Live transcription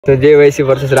तो JEYC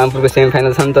versus रामपुरको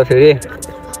semifinal छ नि त फेरि।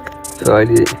 सो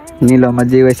अहिले नीलोमा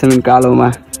JEYC कालोमा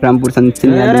रामपुर छन्।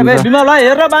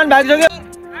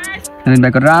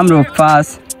 राम्रो पास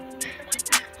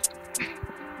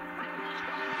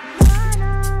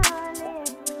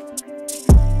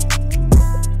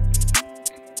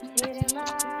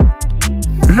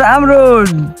राम्रो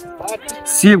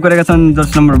सेभ गरेका छन्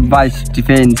जर्सी नम्बर 22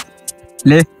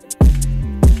 डिफेन्सले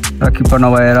र किपर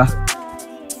नभएर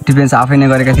डिफेन्स आफै नै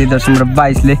गरेका थिए जर्सी नम्बर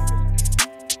 22 ले।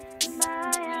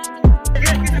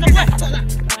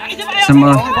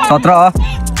 नम्बर 17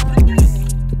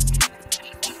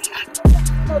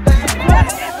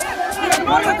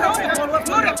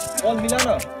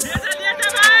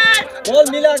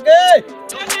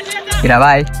 हिरा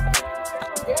भाइ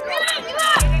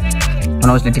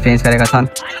मनोजले डिफेन्स गरेका छन्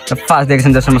र पास दिएका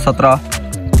छन् जर्सी नम्बर 17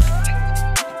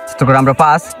 यस्तोको राम्रो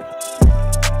पास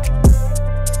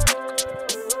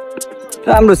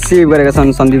राम्रो सेभ गरेका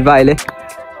छन् सन्दीप भाइले।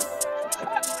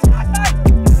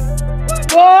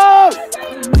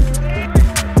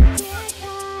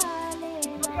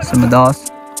 नम्बर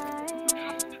 10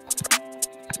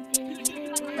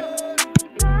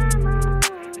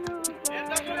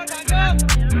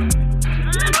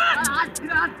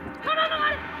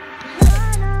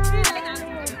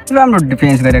 राम्रो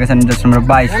डिफेन्स गरेका छन् जर्सी नम्बर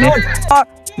 22 ले।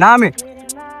 नामे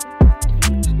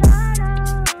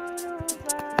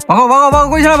भगो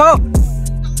कोही छैन भगो।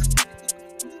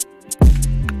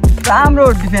 राम्रो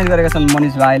डिफेन्स गरेका छन्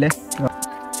मनिष भाइले।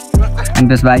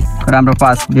 एमपिएस भाइ राम्रो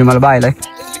पास विमल भाइलाई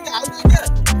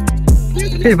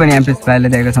फेरि पनि एमपिएस भाइले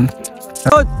दिएका छन्।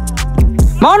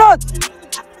 मनोज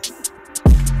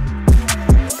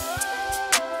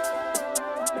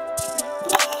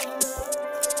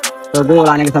गोल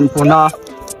हानेका छन् पूर्ण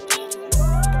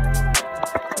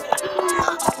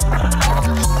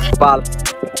पाल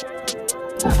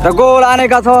र गोल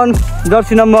हानेका छन्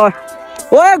जर्सी नम्बर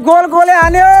ओए गोले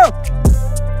हान्यो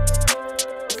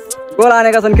गोल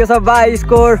हानेका छन् केशव भाइ।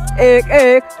 स्कोर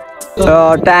 1-1 र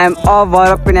टाइम अफ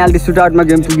भएर पेनाल्टी सुटआउटमा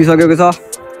गेम पुगिसकेको छ।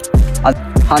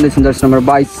 हान्दैछन् जर्सी नम्बर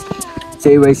 22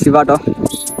 JEYC बाट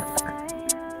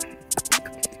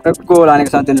र गोल हानेका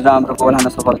छन्। त्यति राम्रो गोल हान्न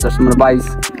सफल जर्सी नम्बर 22।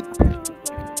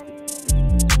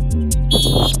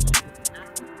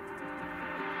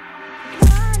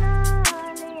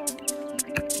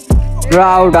 र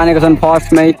आउट हानेका छन्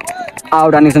फर्स्टमै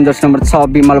आउट हानेका छन् जर्सी नम्बर 6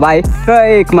 विमल भाइ र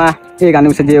 1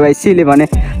 हानेको छ JEYC ले भने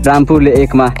रामपुरले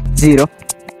 1-0।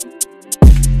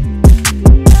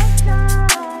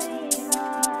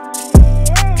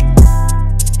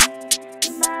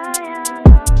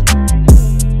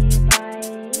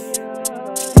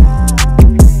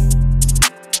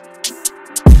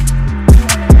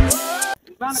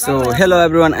 सो हेलो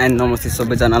एभ्रिवान एन्ड नमस्ते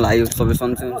सबैजनालाई। यो सबै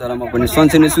सन्चै हुन्छ र म पनि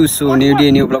सन्चै नै छु। सो न्यू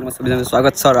डे न्यू ब्लगमा सबैजना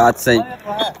स्वागत छ। र आज चाहिँ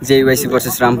JEYC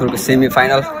वर्सेस रामपुरको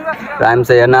सेमिफाइनल र हामी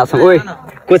चाहिँ हेर्न आछौँ। ओइ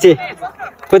कोचे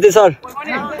सर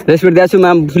रेस्पेक्ट दिएको छु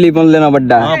म्याम फुली बोल्दैन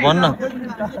बड्डा भन्न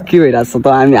के भइरहेको छ त।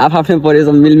 हामी आफ्नै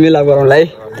परेछौँ मिलमिलाप गरौँलाई।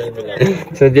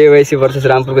 सो JEYC वर्सेस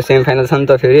रामपुरको सेमिफाइनल छ नि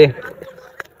त फेरि।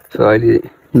 सो अहिले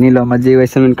नीलोमा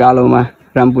JEYC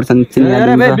कालोमा रामपुर छन्।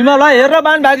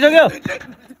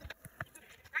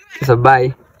 सब भाइ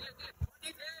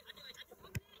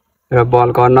र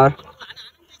बल कर्नर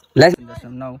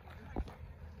दर्शन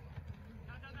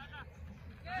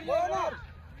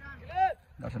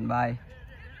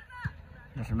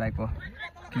भाइको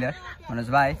क्लियर मनोज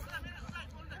भाइको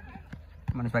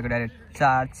डाइरेक्ट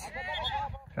चार्ज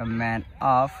र म्यान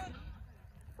अफ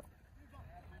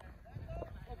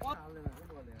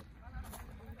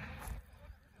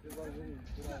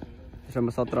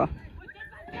नम्बर 17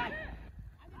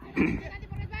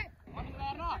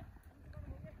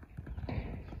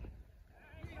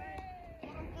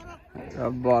 र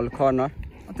बल कर्नर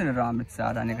अति नै राम्रो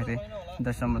चार हानेको थिए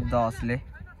जर्सी नम्बर 10 ले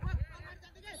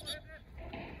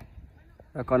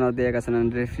र कर्नर दिएका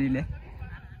छन् रेफ्रीले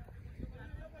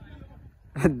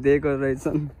दिएको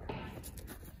रहेछन्।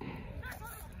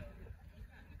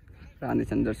 र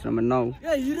हानेछन् Jersey number 9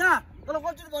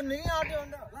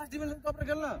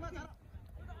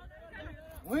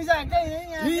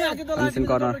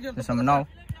 corner Jersey number 9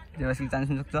 JEYC chance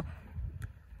हुन सक्छ।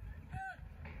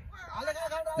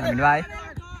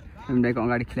 भाइको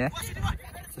अगाडि खेले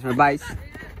जर्सी नम्बर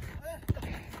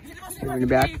 22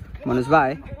 ब्याक मनोज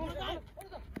भाइ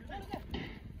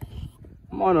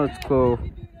मनोजको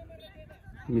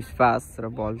मिस पास र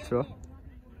बल थ्रो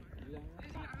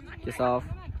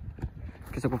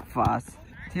केशवको पास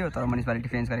थियो तर मनिष भाइले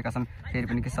डिफेन्स गरेका छन्। फेरि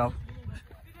पनि केशव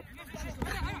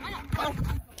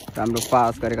राम्रो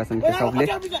पास गरेका छन् केशवले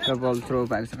र बल थ्रो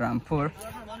भएको छ रामपुर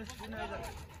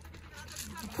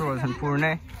थ्रो छन् पूर्ण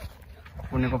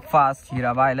पुणेको फास्ट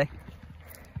हिरा भाइलाई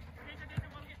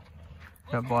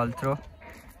र बल थ्रो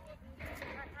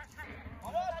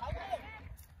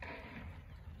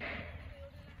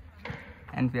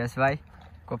एनपीएस भाइ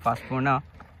को फास्ट पूर्ण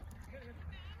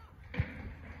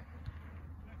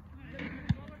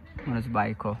मनोज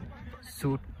भाइ को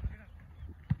शूट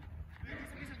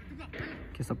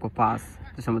केशवको पास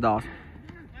त्यसमा 10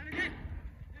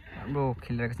 राम्रो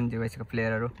खेलिरहेका छन् JEYC को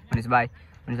प्लेयरहरू मनिष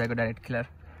भाइको डाइरेक्ट किलर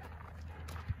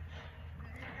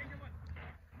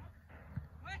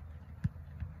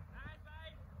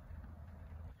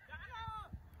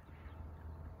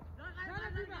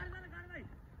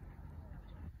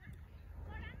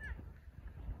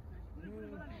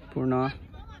पूर्ण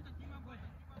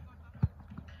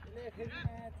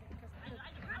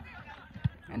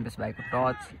एनपीएस भाइको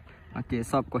टच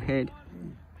केशवको हेड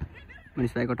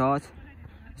मनिष भाइको टच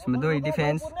इसमें 2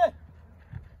 डिफेन्स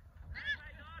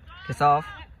केशव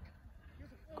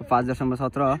को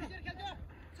 5.17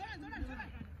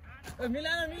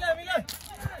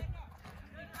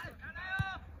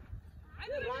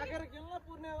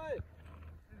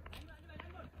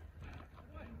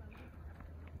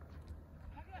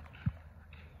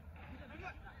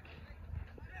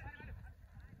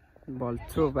 बल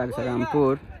थ्रो भएको छ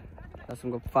रामपुर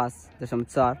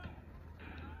 5.4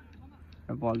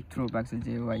 बल थ्रो भएको छ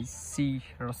JEYC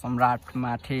र सम्राट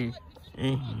माथे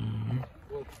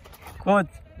कोच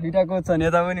दुईटा कोच छन्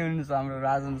यता पनि हुनुहुन्छ हाम्रो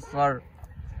राजन सर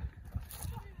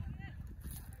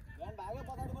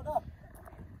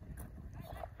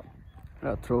र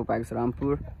थ्रो भएको छ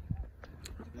रामपुर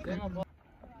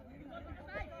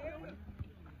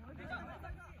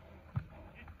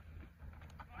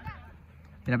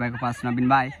तेरा भाइको पास नवीन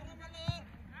भाइको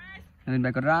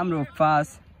राम्रो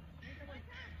पास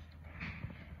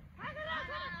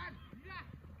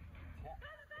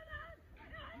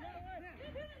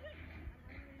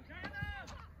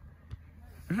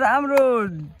राम्रो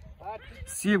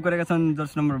सेभ गरेका छन्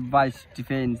जर्सी नम्बर 22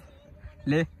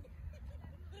 डिफेन्सले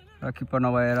र किपर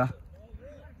नभएर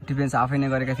डिफेन्स आफै नै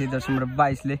गरेका थिए जर्सी नम्बर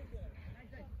 22 ले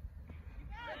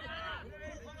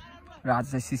र आज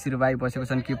चाहिँ शिशिर भाइ बसेको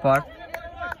छन् किपर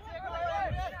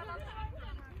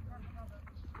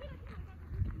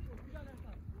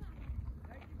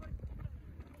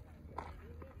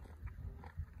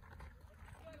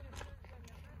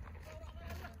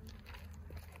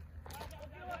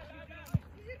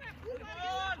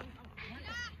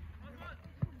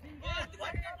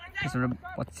नम्बर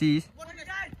 25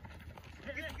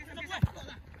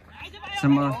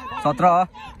 नम्बर 17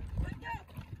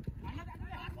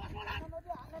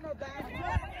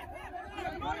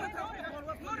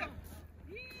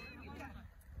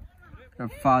 र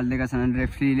फाउल दिएका छन्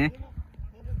रेफ्रीले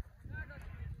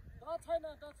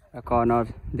र कर्नर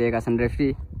दिएका छन्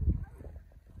रेफ्री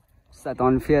सायद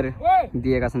अनफेयर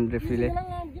दिएका छन् रेफ्रीले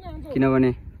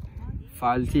किनभने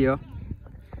फाउल थियो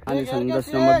अनि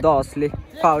जर्सी नम्बर 10 ले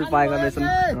फाउल पाएका रहेछन्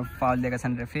र फाउल दिएका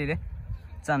छन् रेफ्रीले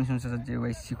चान्स हुन्छ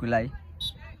JEYC को लागि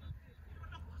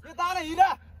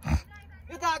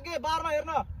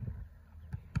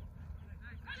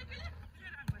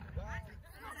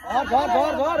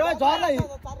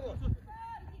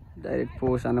डाइरेक्ट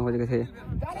पोस्ट हान्न खोजेको थिए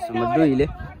नम्बर 2 ले र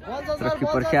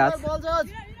किपर क्याच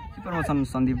किपरमा छन्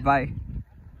सन्दीप भाइ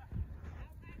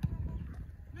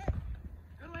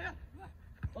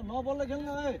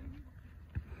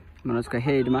मनोजको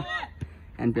हेडमा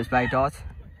एनपीएस भाइ टच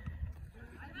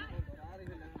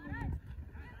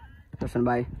दर्शन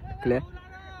भाइ क्लियर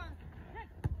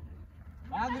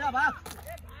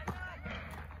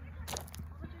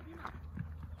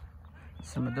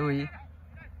नम्बर 2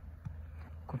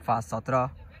 को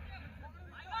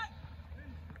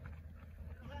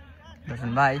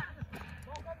 5.17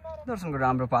 दर्शनको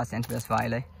राम्रो पास एनपीएस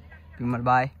भाइलाई विमल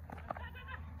भाइ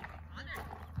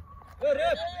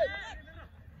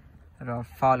र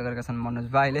फाउल गरेका छन् मनोज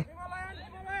भाइले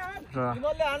र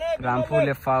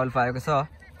रामपुरले फाउल पाएको छ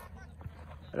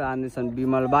र हान्दैछन्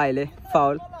विमल भाइले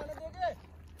फाउल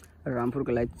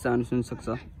रामपुरको लागि चान्स हुन सक्छ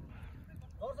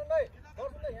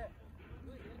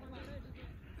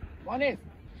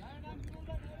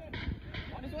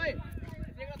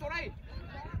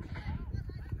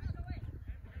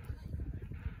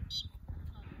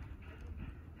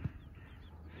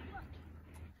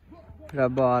र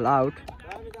बल आउट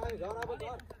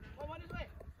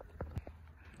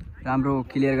राम्रो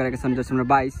क्लियर गरेका छन् जर्सी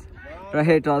नम्बर 22 र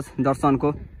हेड टच दर्शनको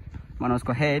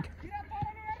मनोजको हेड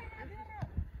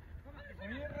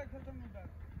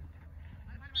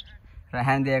र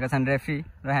ह्यान्ड दिएका छन् रेफ्री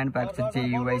र ह्यान्ड पाएको छ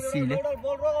JEYC ले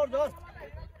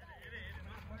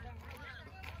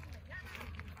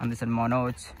अन्त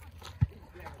मनोज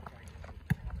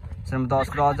नम्बर 10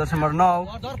 को अझ नम्बर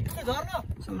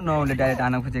 9 ले डाइरेक्ट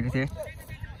हान्न खोजेको थिए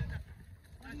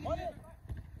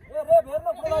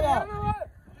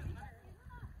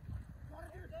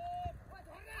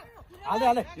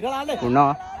पूर्ण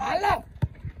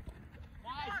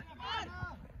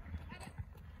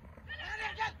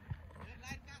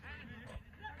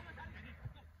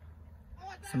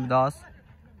नम्बर 10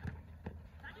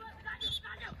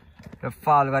 र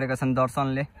फाउल गरेका छन्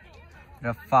दर्शनले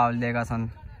र फाउल दिएका छन्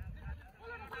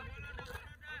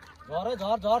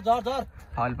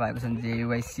फाउल पाएको छन्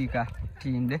JEYC का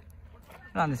टिमले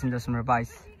राम्रै 10 नम्बर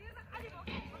 22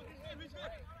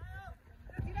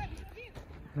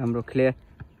 राम्रो क्लियर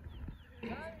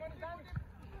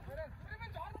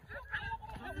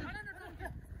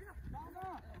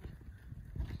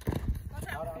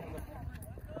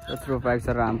थ्रो पाएको छ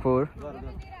रामपुर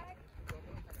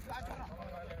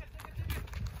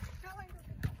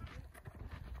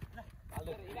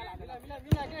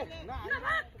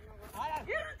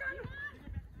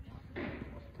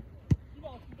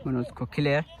मनोजको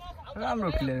क्लियर राम्रो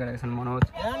क्लियर गरेका छन् मनोज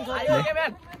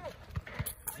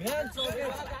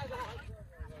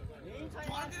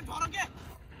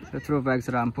थ्रो पाएको छ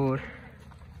रामपुर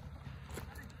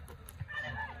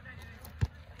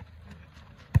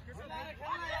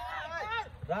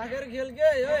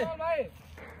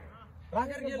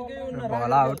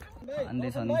बल आउट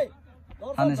हान्दैछन्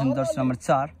 10 नम्बर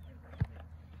 4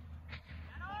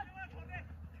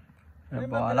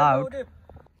 बल आउट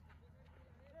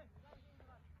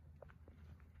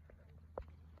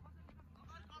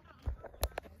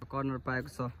कर्नर पाएको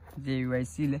छ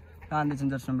JEYC ले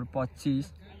हान्दैछन् 10 नम्बर 25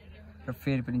 र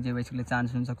फेरि पनि JEYC ले चान्स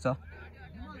हुन सक्छ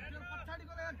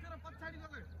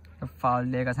र फाउल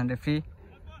दिएका छन् रेफ्री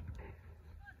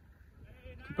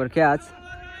किपर क्याच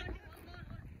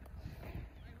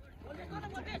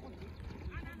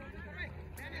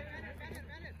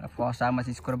फर्स्ट हाफमा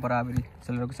चाहिँ स्कोर बराबरी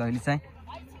चलिरहेको छ अहिले चाहिँ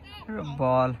र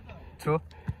बल थ्रो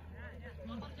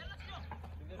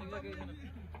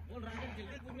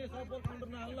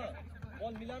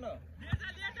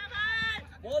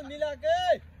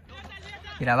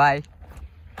हिरा भाइ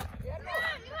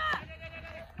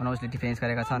मनोजले डिफेन्स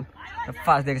गरेका छन् र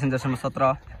पास दिएका छन् 10 नम्बर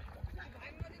 17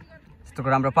 यस्तोको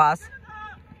राम्रो पास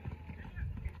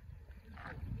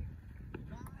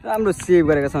राम्रो सेभ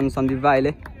गरेका छन् सन्दीप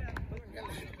भाइले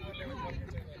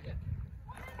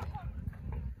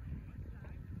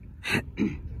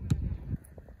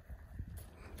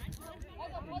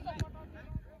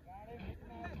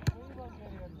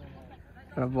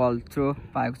र बल थ्रो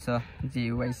पाएको छ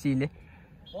JEYC ले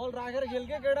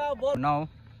नौ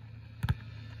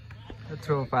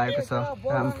थ्रो पाएको छ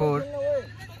रामपुर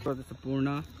पूर्ण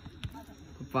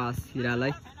पास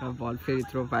हिरालाई र बल फेरि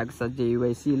थ्रो पाएको छ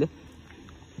JEYC ले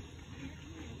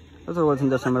 10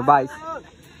 नम्बर 22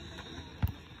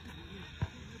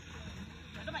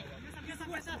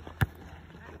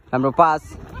 राम्रो पास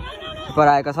किपर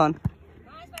आएका छन्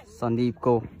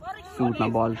सन्दीपको सुटमा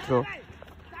बल थ्रो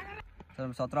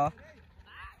 17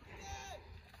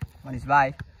 मनिष भाइ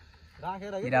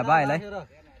हिरा भाइलाई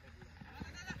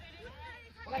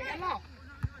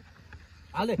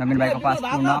नवीन भाइको पास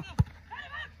पूर्ण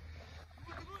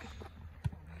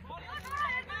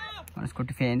मनिषको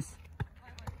डिफेन्स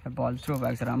र बल थ्रो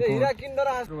भएको छ रामपुर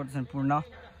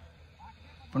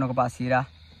पूर्णको पास हिरा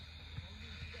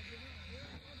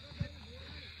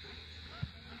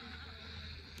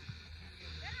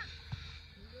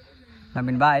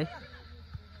नवीन भाइ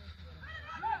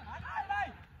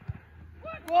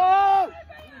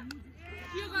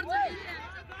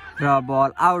र बल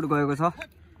आउट गएको छ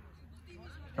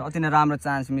र अति नै राम्रो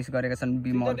चान्स मिस गरेका छन्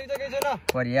विमल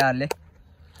परियारले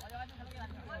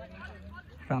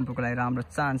रामपुरको लागि राम्रो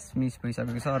चान्स मिस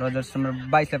भइसकेको छ र 10 नम्बर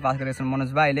 22 ले पास गरेका छन्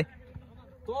मनोज भाइले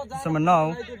 10 नम्बर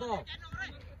 9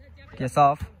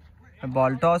 केशव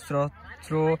बल टस र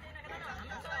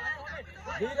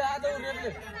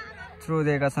थ्रो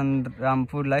दिएका छन्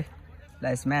रामपुरलाई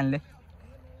लाइसम्यानले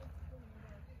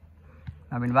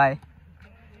नवीन भाइ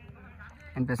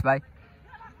एनपिएस भाइ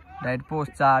डाइरेक्ट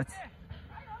पोस्ट चार्ज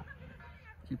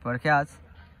किपर क्याच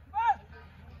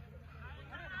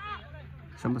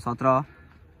 17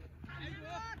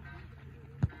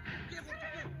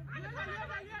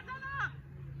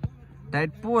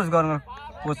 डाइरेक्ट पोस्ट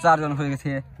चार्ज गर्न खोजेको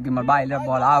थिए विमल भाइले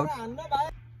बल आउट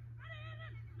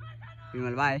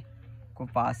विमल भाइ को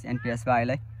पास एनपिएस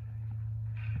भाइलाई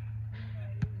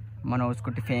मनोजको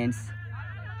डिफेन्स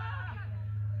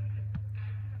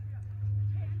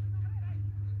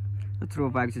थ्रो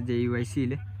पाएको छ JEYC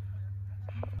ले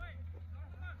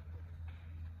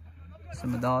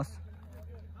 10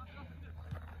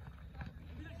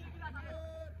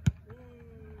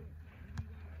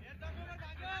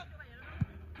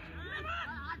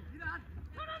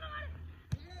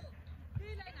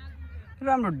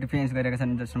 राम्रो डिफेन्स गरेका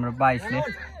छन् जर्सी नम्बर 22 ले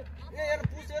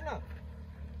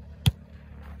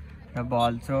र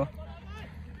बल थ्रो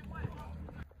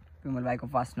विमल भाइको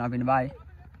पास नवीन भाइ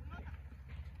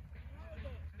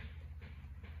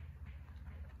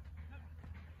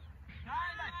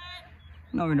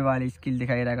नवीन भाइले स्किल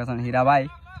देखाइरहेका छन् हिरा भाइ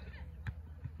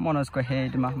मनोजको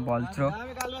हेडमा बल थ्रो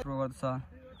गर्छ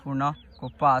पूर्णको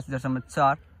पास जर्सी नम्बर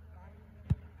 4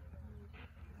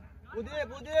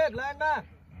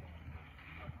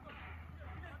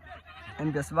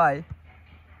 एनपीएस भाइ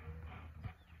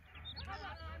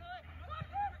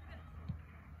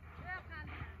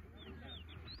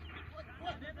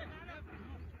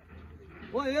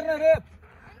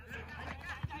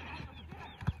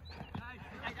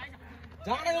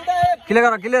क्लियर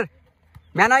गर क्लियर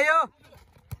म्यान आयो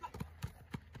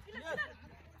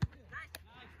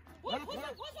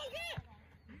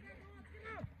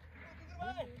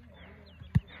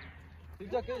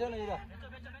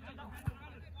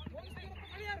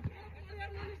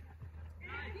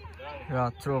र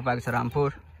थ्रो ब्याक छ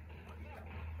रामपुर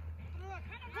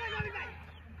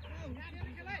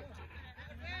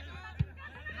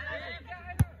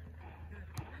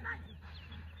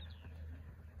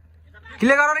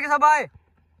क्लियर गर के छ भाइ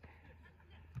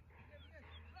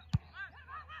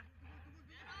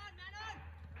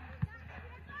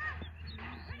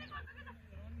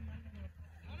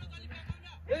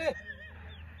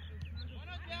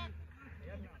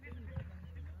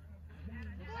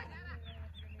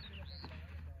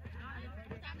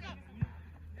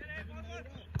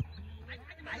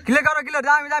क्लियर गर क्लियर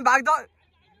दामी दामी भाग दौड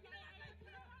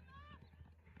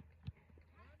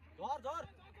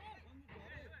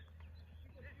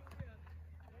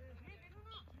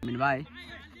नवीन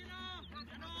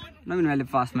भाइले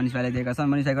पास मनिष भाइले दिएका छन्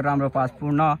मनिष भाइको राम्रो पास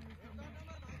पूर्ण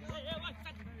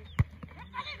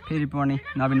फेरि पर्ने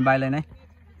नवीन भाइलाई नै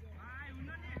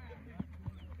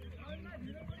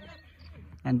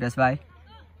एनपीएस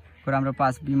भाइको राम्रो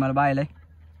पास विमल भाइलाई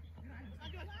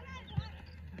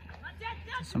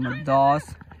नम्बर 10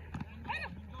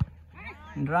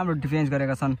 राम्रो डिफेन्स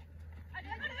गरेका छन्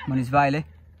मनिष भाइले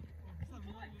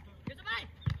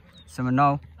नम्बर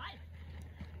 9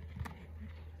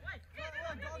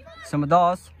 नम्बर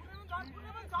 10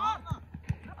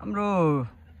 हाम्रो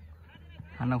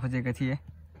हान्न खोजेका थिए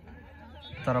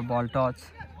तर बल टच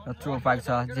र थ्रो ब्याक छ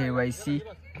JEYC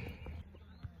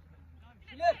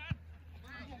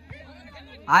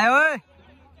आयो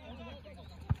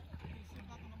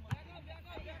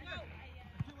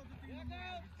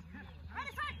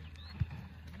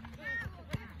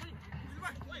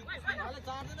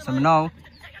नम्बर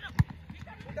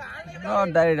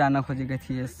 9 डाइरेक्ट हान्न खोजेका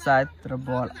थिए सायद तर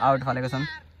बल आउट फालेका छन्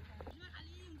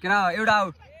किन एउटा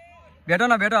आउट भेट न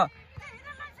भेट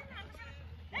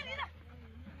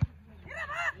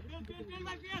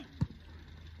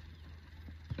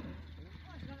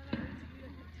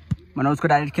मनोजको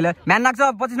डाइरेक्ट खेल म्यान लाग्छ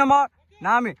 25 नम्बर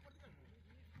नामी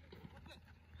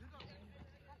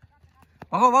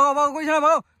भगो भगो भगो कोही छैन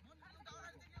भगो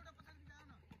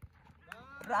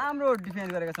राम्रो डिफेन्स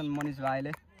गरेका छन् मनिष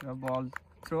भाइले र बल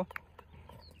थ्रो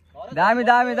दामी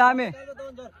दामी दामी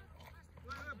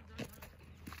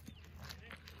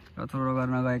र थ्रो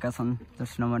गर्न गएका छन्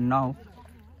जर्सी नम्बर 9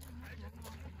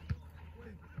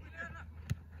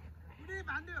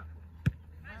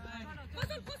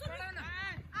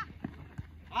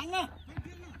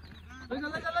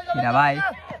 हिरा भाइ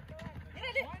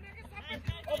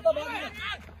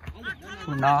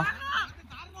न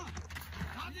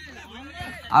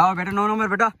आओ बेटा 9 नंबर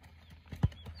बेटा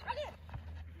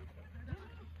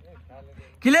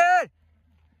क्लियर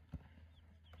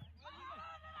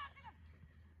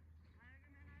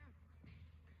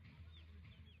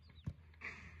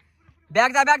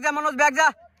बैग जा मनोज बैग जा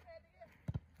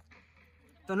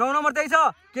तो 9 नंबर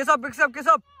 23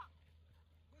 केशव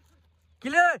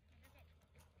क्लियर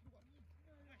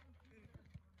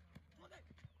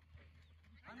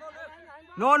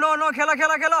नो खेला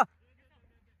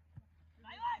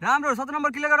राम्रो 7 नंबर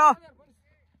क्लियर करो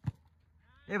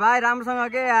ए भाई राम्रोसँग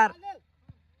के यार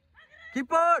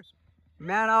कीपर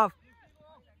मैन अफ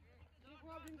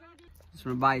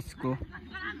 22 को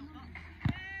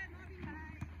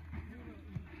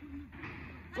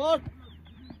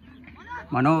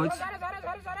मनोज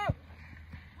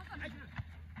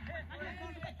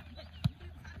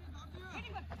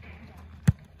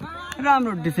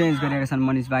राम्रो डिफेन्स गरेका छन्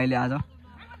मनिष भाइले आज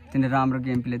तिनीले राम्रो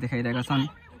गेम प्ले देखाइरहेका छन्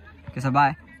केशव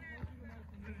भाइ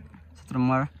 17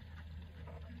 नम्बर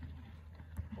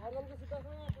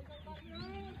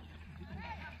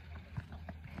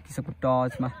केशवको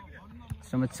टचमा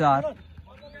नम्बर 4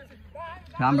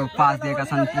 राम्रो पास दिएका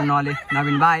छन् पूर्णले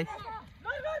नवीन भाइ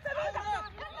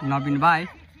नवीन भाइ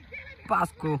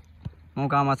पासको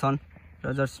मौकामा छन्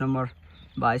र जर्सी नम्बर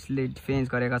 22 ले डिफेन्स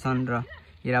गरेका छन् र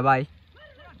हिरा भाइ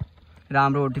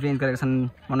राम्रो डिफेन्स गरेका छन्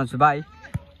मनोज भाइ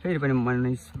फेरि पनि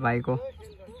मनोज भाइको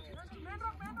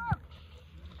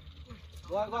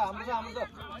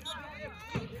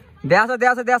द्याछ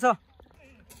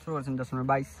थ्रो गर्छन् जर्सी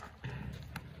नम्बर 22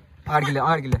 अगाडि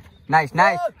खेल्यो नाइस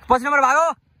पछि नम्बर भागो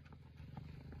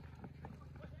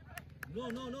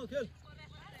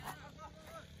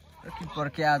किपर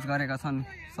क्याच गरेका छन्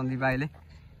सन्दीप भाइले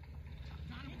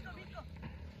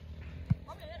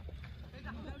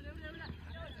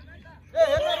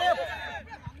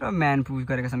र म्यान पुस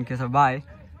गरेका छन् केशव भाइ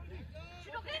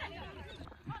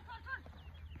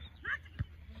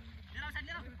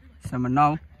नम्बर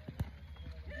 9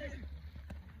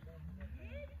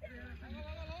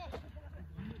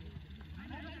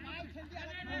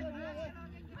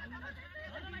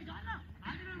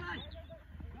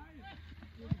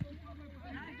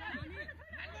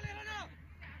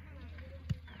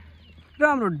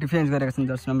 राम्रो डिफेन्स गरेका छन्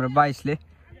जर्सी नम्बर 22 ले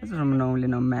जर्सी नम्बर 9 ले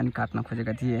म्यान काट्न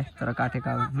खोजेका थिए तर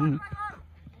काटेका हुन्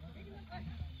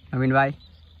नवीन भाइ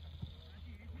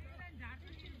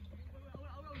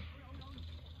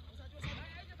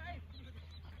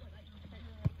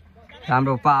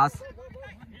राम्रो पास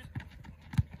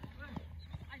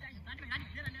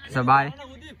केशव भाइ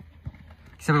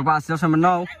केशवको pass Jersey number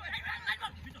 9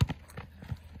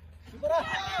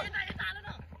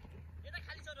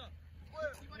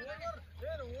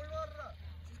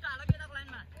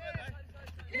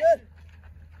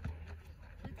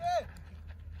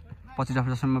 25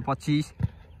 Jersey number 25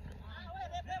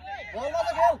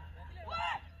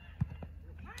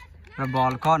 र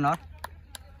बल कर्नर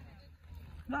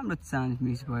राम्रो चान्स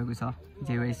मिस भएको छ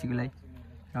JEYC को लागि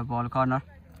र बल कर्नर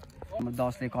नम्बर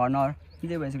 10 ले कर्नर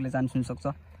JEYC ले चान्स हुन सक्छ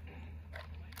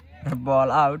र बल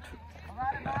out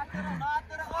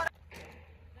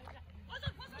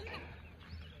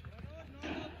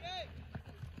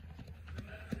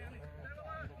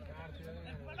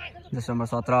Jersey number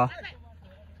 17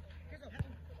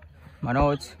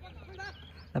 Manoj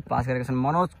pass गरेका छन्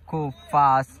मनोजको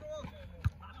पास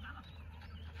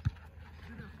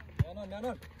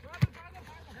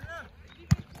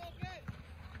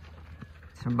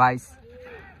 22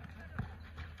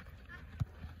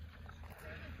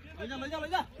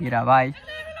 हिरा भाइ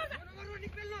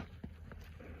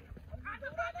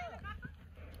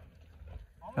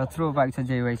र थ्रो भएको छ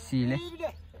JEYC ले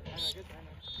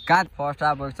फर्स्ट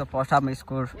हाफ भएको छ फर्स्ट हाफमा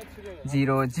स्कोर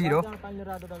 0-0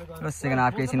 र सेकेन्ड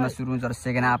हाफ एकछिनमा सुरु हुन्छ र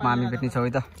सेकेन्ड हाफमा हामी भेट्नेछौँ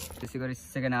है त त्यसै गरी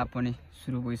सेकेन्ड हाफ पनि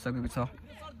सुरु भइसकेको छ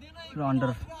र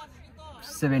अन्डर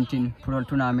 17 फुटबल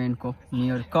टुर्नामेन्टको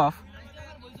न्युयर कप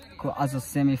को आज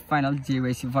semi final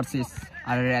JEYC versus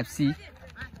RRFC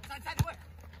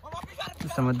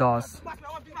number 10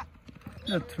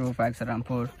 र थ्रो भएको छ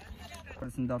रामपुर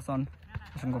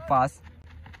दर्शनको पास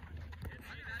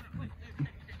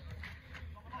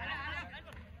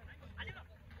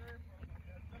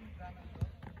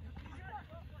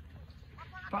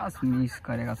पास मिस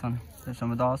गरेका छन्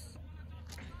नम्बर 10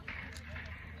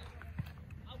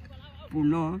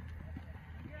 पूर्ण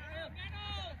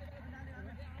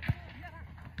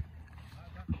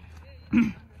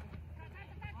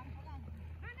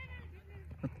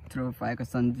थ्रो पाएको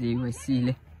छन् JEYC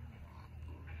ले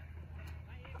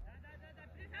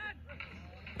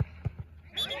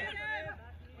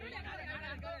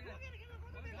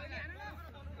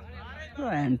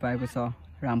ह्यान्ड पाएको छ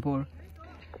रामपुर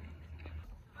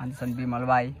हान्छन् बिमल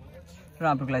भाइ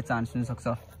रामपुरको लागि चान्स हुन सक्छ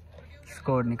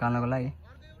स्कोर निकाल्नको लागि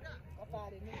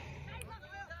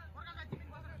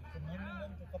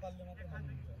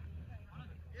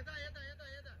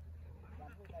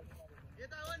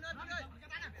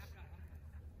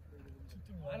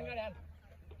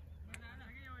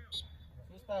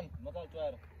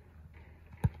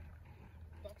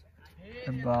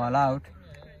ball out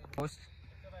post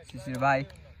Sisir Bhai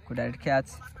good direct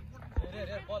catch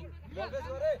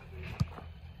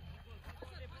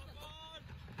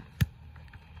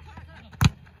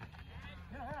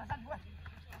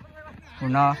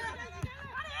Puna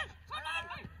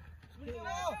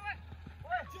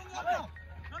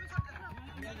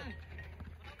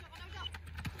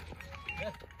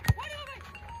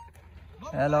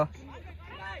hello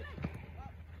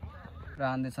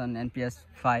रान्दैछन् NPS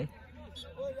 5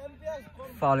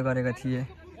 foul गरेका थिए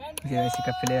JEYC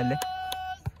का प्लेयरले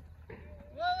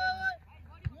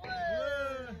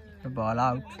बॉल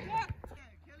आउट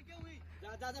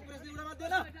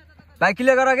भाइ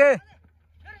क्लियर गर के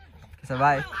कैसा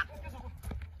भाइ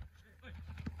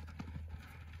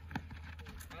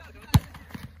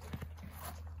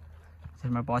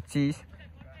नम्बर 25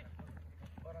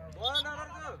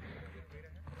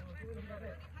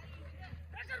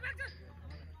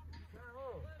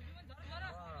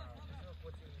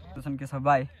 छन् केशव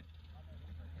भाइ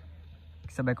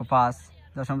को पास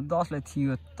 10 लाई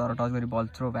थियो तर टच गरी बल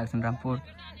थ्रो भएको छन् रामपुर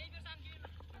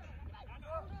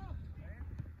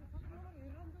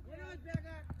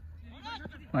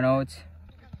मनोज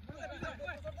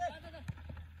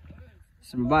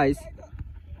 22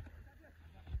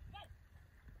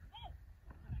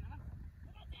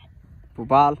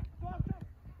 भोपाल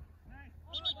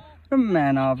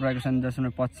मैन अफ रहेको छन्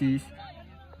 10.25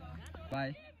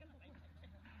 by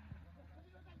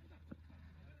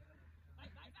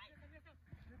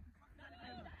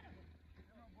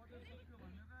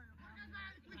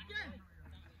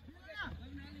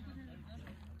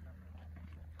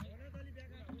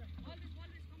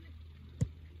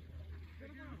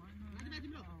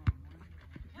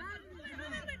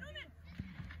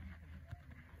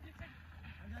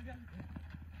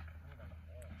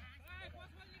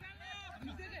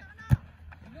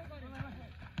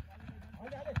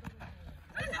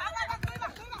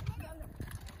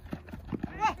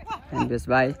Best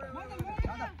bye.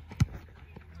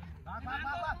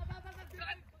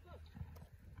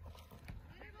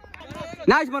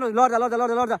 Nice Manoj, Lord.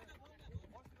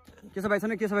 Kesa bhai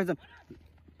chhan.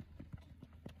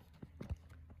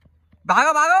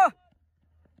 Bhago.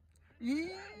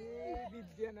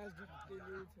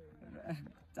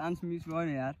 Chance miss भयो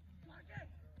नि यार.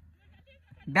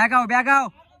 Back out.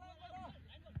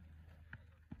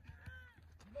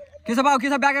 Kesa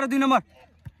back out 2 number.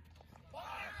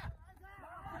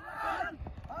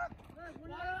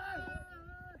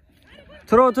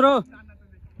 Throw.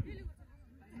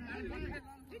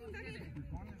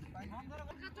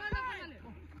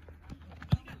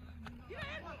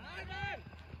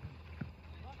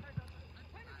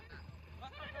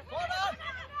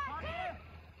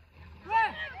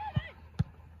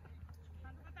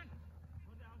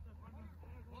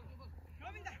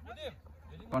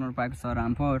 Corner पाएको छ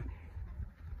रामपुर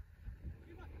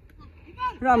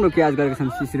राम्रो क्याच गरेको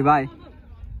छन् शिशिर भाइ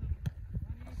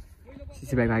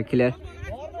भाइ क्लियर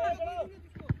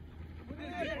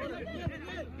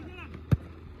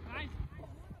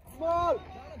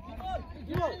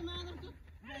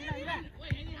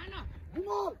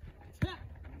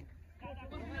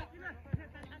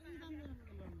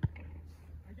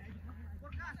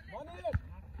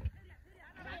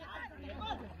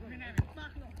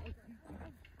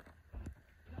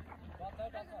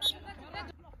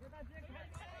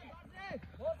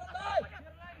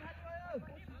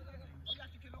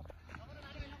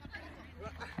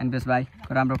एमपीएस भाइ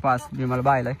को राम्रो पास विमल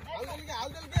भाइलाई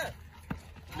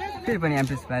फेरि पनि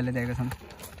एमपीएस भाइले दिएको छन्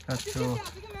र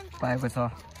पाएको छ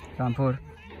रामपुर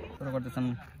सुरु गर्दैछन्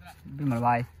विमल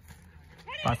भाइ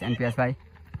पास एमपीएस भाइ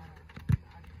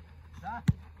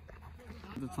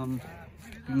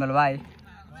विमल भाइ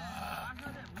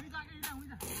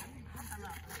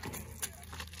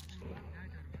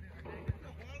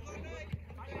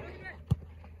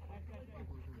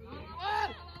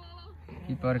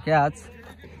keeper catch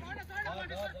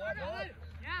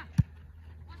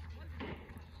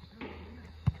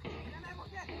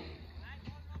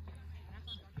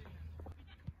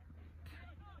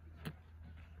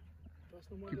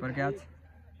keeper catch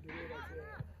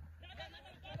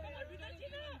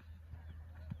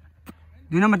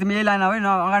 2 number तिमी यही लाइन है न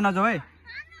अगाडि नजाऊ है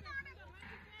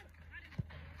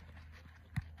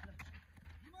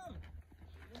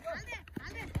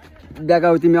ब्याक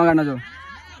आऊ तिमी अगाडि नजाऊ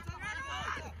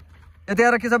यति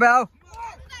आएर के छ बे आऊ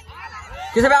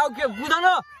के कुद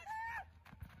न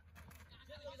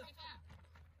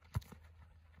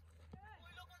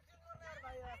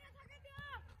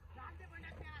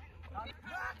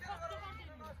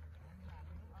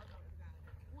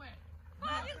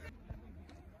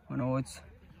Manoj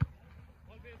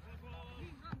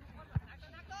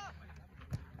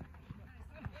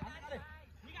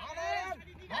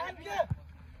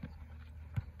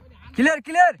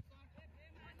clear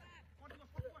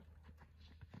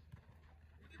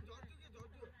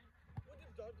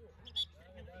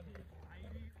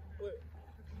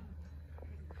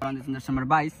number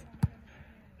 22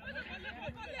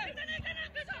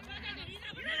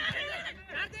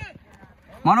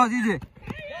 Manoj easy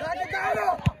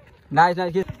nice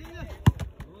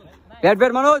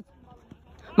bat Manoj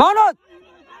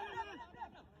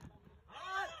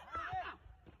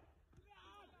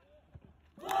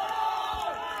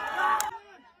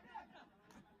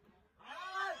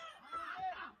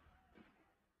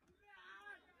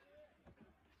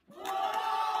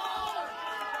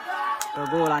तो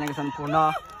गोल आने के संपूर्ण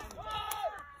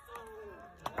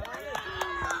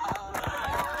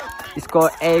स्कोर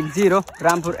 1-0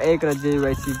 रामपुर 1 र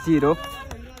JEYC 0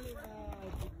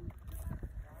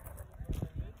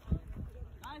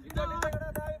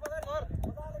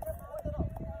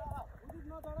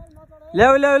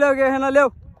 ल्याउ ल्याउ ल्याउ के छैन ल्याउ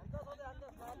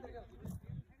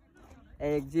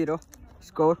 1-0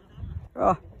 स्कोर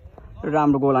र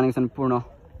राम्रो गोल हानेको छन् पूर्ण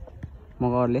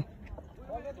मगरले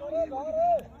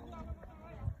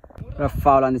र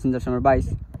फाउल हान्दैछन् जर्सी नम्बर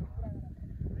 22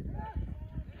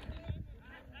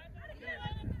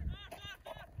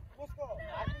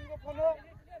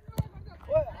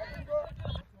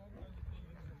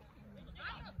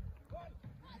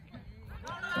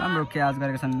 राम्रो क्याच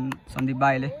गरेका छन् सन्दीप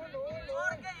भाइले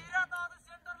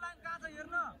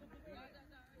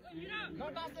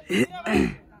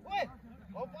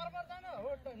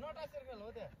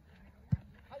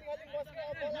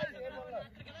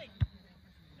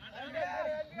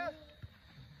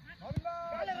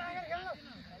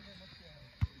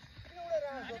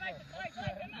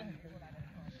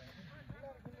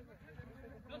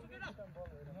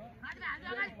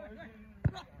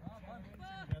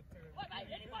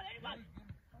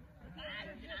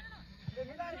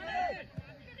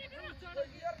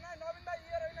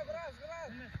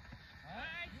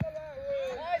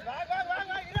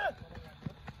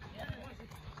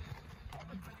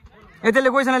यतिले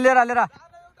कोहीसँग लिएर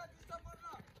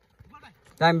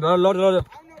टाइम भयो लड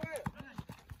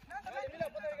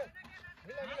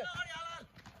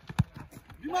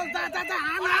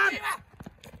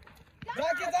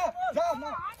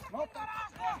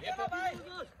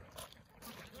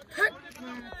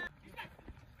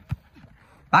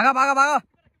भागा भागा भागा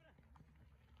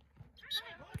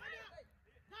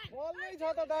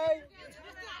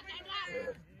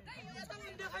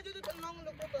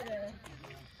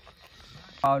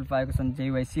फाउल पाएको छन्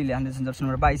JEYC ले हान्दैछन् Jersey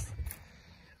number 22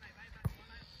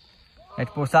 head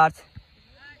post charge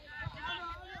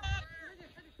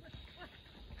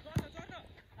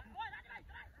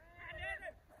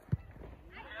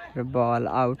र बल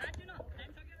आउट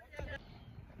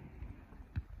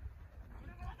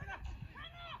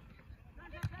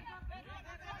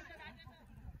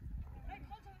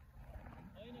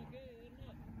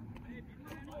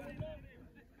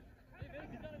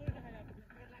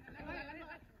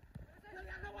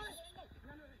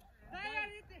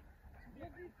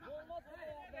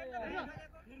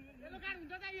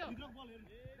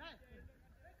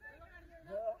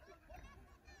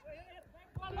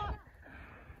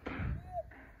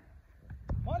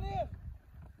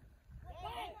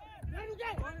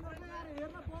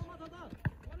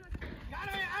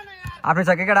आफ्नै छ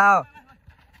के केटा हो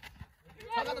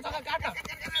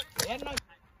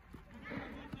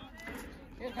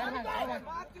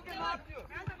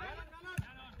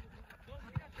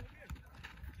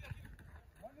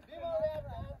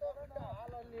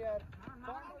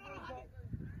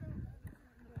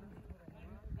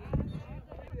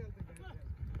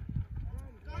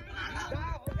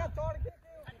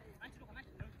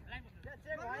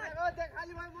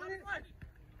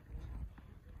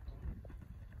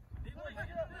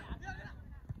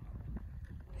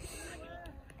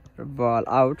ball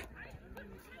out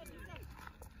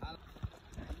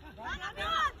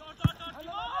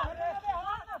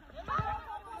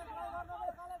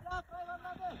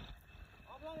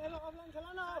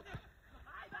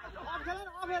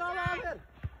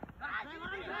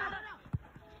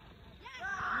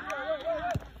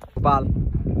ball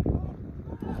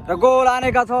र गोल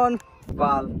आनेका छन्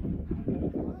बल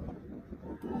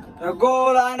र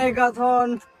गोल आनेका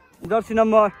छन् जर्सी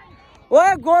नम्बर ओए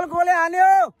गोल गोले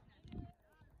हान्यो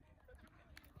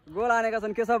गोल हानेका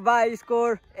छन् केशव भाइ स्कोर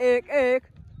 1-1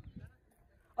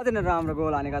 अति नै राम्रो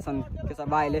गोल हानेका छन् केशव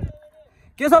भाइले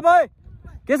केशव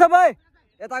भाइ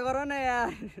यता गर न यार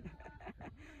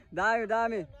दामी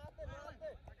दामी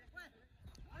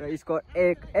र स्कोर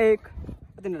 1-1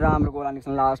 अति नै राम्रो गोल हानेका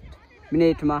छन् लास्ट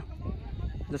मिनेटमा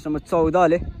जर्सी नम्बर 14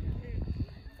 ले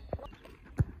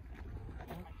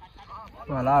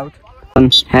बल आउट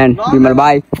हैंड बिमल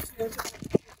भाई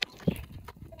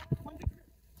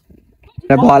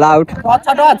बल आउट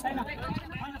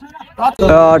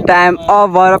टाइम अफ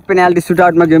भएर पेनाल्टी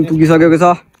सुटआउटमा गेम पुगिसकेको छ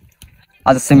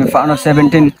आज semifinal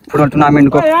 17 football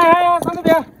टुर्नामेन्टको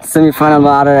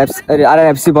सेमिफाइनलमा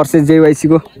RRFC versus JEYC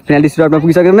को पेनाल्टी सुटआउटमा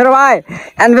पुगिसक्यो मेरो भाइ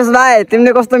एनबेस भाइ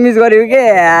तिमीले कस्तो मिस गर्यौ के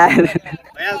यार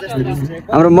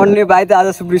हाम्रो मन्ने भाइ त आज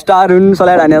सुपरस्टार हुन्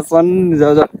सलाइरहने छन्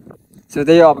सो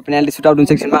त्यही अब पेनाल्टी सुटआउट हुने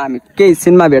सेक्सनमा हामी केही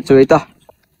सिनमा भेट्छौँ है त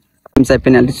चाहिँ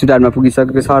पेनाल्टी सुटआउटमा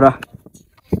पुगिसकेको छ र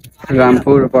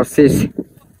रामपुर भर्सेस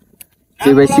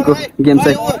JEYC को गेम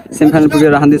चाहिँ सेमिफाइनल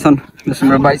पुगेर हान्दैछन् जर्सी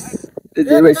नम्बर 22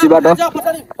 JEYC बाट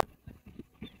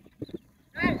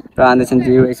र हान्दैछन्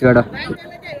JEYC बाट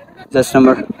Jersey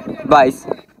number 22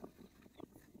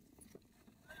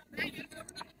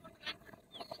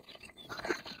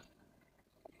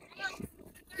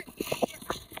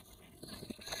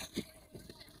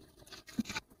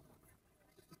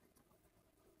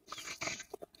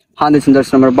 हान्दैछन्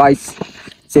Jersey number 22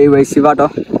 JEYC बाट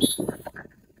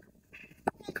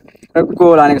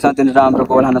गोल हानेको छ त्यति राम्रो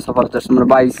गोल हान्न सफल जर्सी नम्बर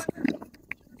 22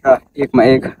 र 1 मा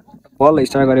 1 बल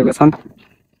स्टार्ट गरेको छन्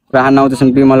र हान्न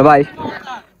आउँदैछन् बिमल भाइ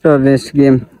र नेक्स्ट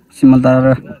गेम सिमल तारा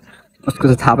र उसको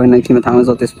चाहिँ थाहा भएन किन थाहा हुन्छ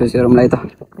त्यसपछि मलाई त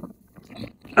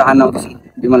र हान्न आउँदैछन्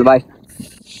बिमल भाइ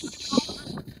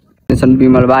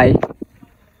बिमल भाइ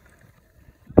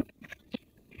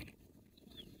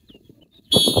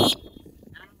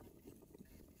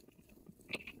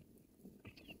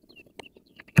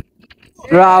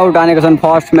र आउट हानेको छन्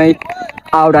फर्स्टमै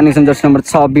आउट हानेको छन् जर्सी नम्बर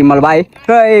 6 बिमल भाइ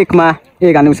र 1 मा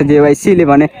 1 हानेको छ JEYC ले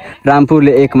भने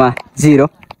रामपुरले 1 मा 0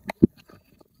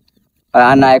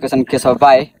 हान्न आएको छन् केशव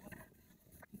भाइ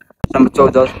नम्बर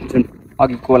 14 जुन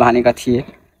अघि गोल हानेका थिए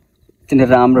तिनी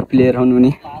राम्रो प्लेयर हुन्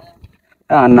उनी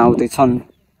र हान्न आउँदैछन्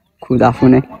खुद आफू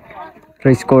नै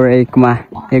र स्कोर 1 मा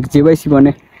 1 JEYC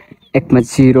भने 1 मा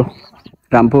 0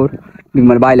 रामपुर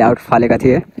बिमल भाइले आउट फालेका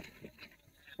थिए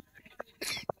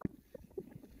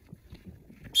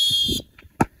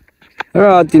र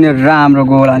तिनी राम्रो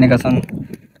गोल हानेका छन्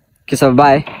केशव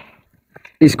भाइ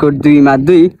स्कोर 2 मा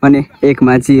 2 भने 1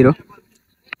 मा 0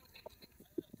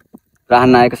 र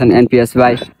हान्न आएका छन् NPS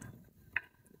भाइ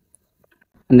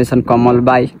अन्देछन् कमल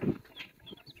भाइ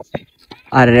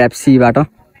RRFC बाट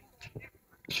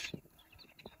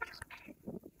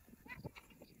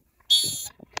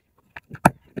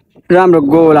राम्रो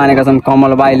गोल हानेका छन्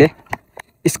कमल भाइले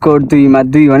स्कोर 2 मा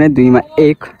 2 भने 2 मा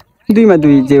 1 2 मा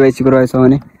 2 JEYC को रहेछ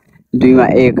भने 2 मा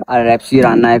 1 RRFC र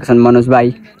हान्न आएका छन् मनोज भाइ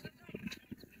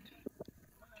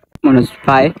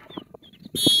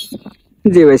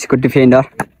JEYC को डिफेन्डर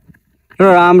र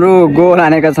राम्रो गोल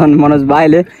हानेका छन् मनोज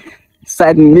भाइले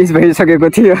सायद मिस भइसकेको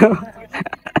थियो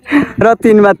र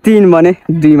 3 मा 3 भने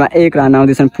 2 मा 1 हान्न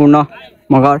आउँदैछन् पूर्ण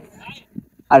मगर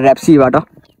RRFC बाट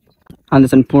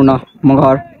हान्दैछन् पूर्ण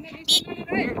मगर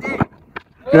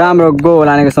राम्रो गोल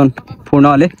हानेका छन्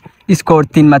पूर्णले स्कोर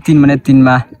 3 मा 3 भने 3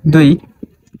 मा 2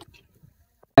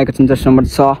 आएको छन् जर्सी नम्बर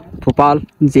 6 भोपाल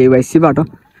JEYC बाट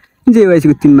JEYC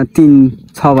को 3 मा 3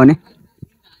 छ भने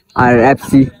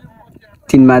RRFC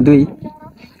 3 मा 2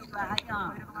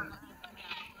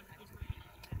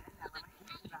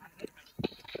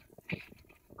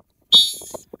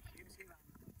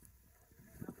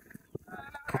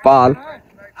 भोपाल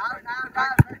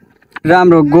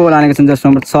राम्रो गोल हानेको छन् जर्सी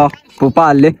नम्बर 6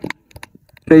 भोपालले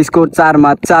र स्कोर 4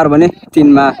 मा 4 भने 3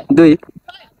 मा 2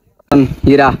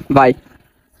 हिरा भाइ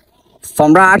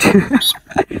सम्राट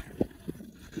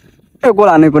गोल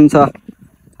हान्नु पनि छ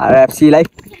RRFC लाई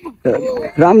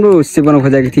राम्रो सेभ गर्न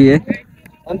खोजेको थिए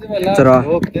तर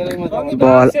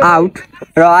बल आउट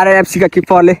र RRFC का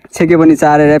किपरले छेके पनि छ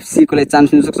RRFC को लागि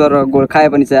चान्स हुन सक्छ र गोल खाए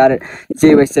पनि छ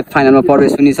JEYC फाइनलमा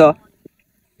प्रवेश हुने छ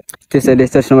त्यसैले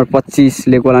जर्सी नम्बर 25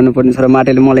 ले गोल हान्नु पर्ने छ र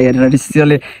माटेले मलाई हेरेर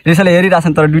रिसाले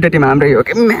हेरिरहेछन् तर दुईटा टिम हाम्रै हो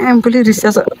के म्याम पनि रिसा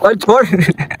छ ओइ छोड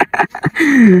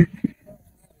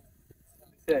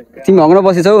तिमी हग्न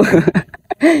बसेछौ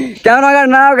क्यामेरा अगाडि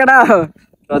नआउ केटा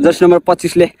र जर्सी नम्बर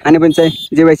 25 ले हाने पनि चाहिँ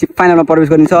JEYC फाइनलमा प्रवेश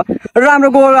गर्नेछ राम्रो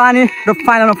गोल हाने र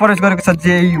फाइनलमा प्रवेश गरेको छ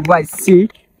JEYC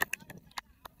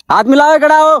हात मिलायो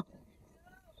केटा हो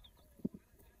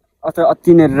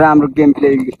अति नै राम्रो गेम प्ले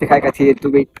देखाएका थिए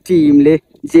दुवै टिमले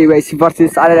JEYC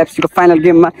भर्सेस RRFC को फाइनल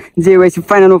गेममा JEYC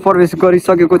फाइनलमा प्रवेश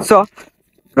गरिसकेको छ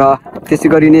र त्यसै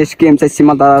गरी नेक्स्ट गेम चाहिँ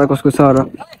सिमल तारा कसको छ र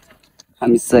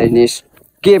हामी चाहिँ नेक्स्ट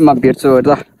गेममा भेट्छौँ र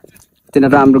तिन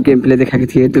राम्रो गेम प्ले देखाएका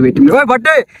थिए दुवै टिमले ओइ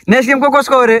भट्टे नेक्स्ट गेम को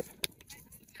कसको हो रे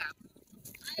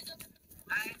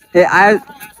ए आयो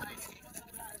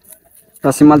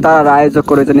र सिमल तारा र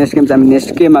आयोजकको रहेछ नेक्स्ट गेम चाहिँ हामी नेक्स्ट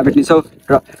गेममा भेट्नेछौँ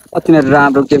र अति नै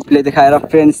राम्रो गेम प्ले देखाएर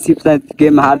फ्रेन्डसिप चाहिँ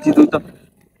गेम हार जित हुन्छ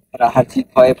र हार जित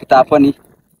भए तापनि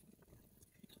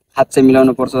हात चाहिँ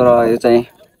मिलाउनु पर्छ र यो चाहिँ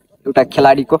एउटा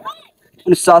खेलाडीको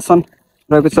अनुशासन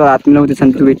रहेको छ हात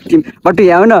मिलाउँदैछन् दुवै टिम बट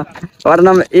यहाँ न वार्ड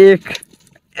नम्बर 1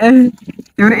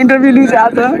 तिम्रो इन्टरभ्यू लिन्छ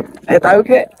आज यता हो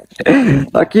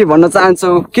के भन्न चाहन्छौ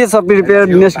के छ प्रिपेयर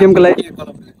नेक्स्ट गेमको लागि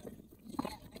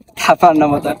थाहा पार्न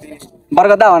म त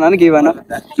बर्गदा भन न के भन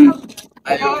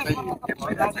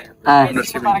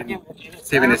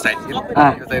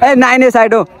ए 9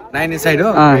 साइड हो 9 साइड हो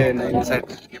 9 साइड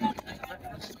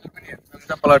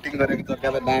प्लटिङ गरेको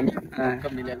जग्गामा दामी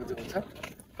मिलेको हुन्छ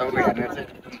तपाईले हेर्ने चाहिँ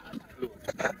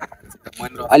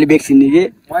अलि बेक्सिन नि के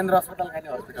महेन्द्र अस्पताल खाने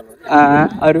हस्पिटल हो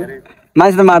अरु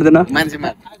मान्छे त मार्दैन मान्छे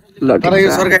मार तर यो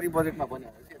सरकारी बजेटमा बन्यो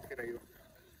भने चाहिँ यतिखेर यो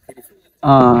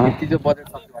त्यो बजेट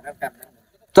सक्यो भने काम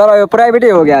तर यो प्राइभेटै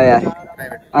हो क्या यार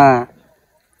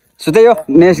सुतै हो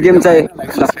नेक्स्ट गेम चाहिँ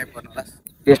सब्स्क्राइब गर्नु होला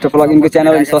बेस्ट अफ लग इनको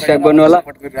च्यानल पनि सब्स्क्राइब गर्नु होला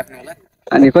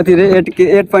अनि कति रे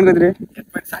 8 पोइन्ट कति रे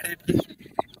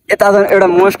 8.8 यता जान एउटा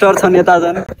मोस्टर छन् यता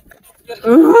जान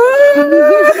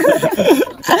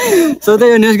सो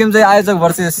त्यही हो नेक्स्ट गेम चाहिँ आयोजक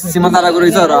भर्सेस सीमाताराको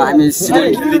रहेछ र हामी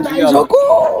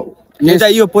यो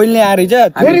चाहिँ यो पहिले आएर रहेछ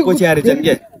फेरि पछि आएर रहेछ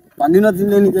के भन्दिन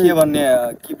तिमीले नि के भन्ने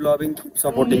keep loving keep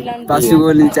supporting बासुको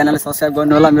channel subscribe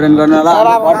गर्नु होला मेरो गर्नु होला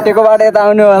भट्टेको बाटो यता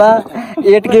आउनु होला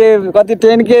 8K कति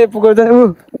 10K पुगेछ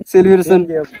उ सेलिब्रेसन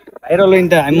भाइरल होइन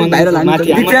त हामी भाइरल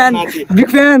माथि बिग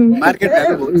फ्यान मार्केट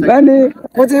गानी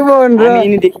पछि बोन र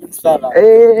हामी देखि ए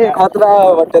खतरा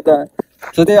भट्टे त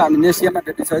सो त्यही हामी नेक्स्ट गेममा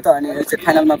भेट्ने छ त अनि यो चाहिँ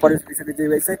फाइनलमा परिसकेपछि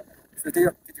JEYC सो त्यही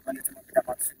हो त्यति भन्ने चाहिँ म भिडियो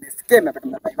गर्छु नेक्स्ट गेममा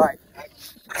भेटौँ बाइ बाइ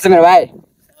मेरो भाइ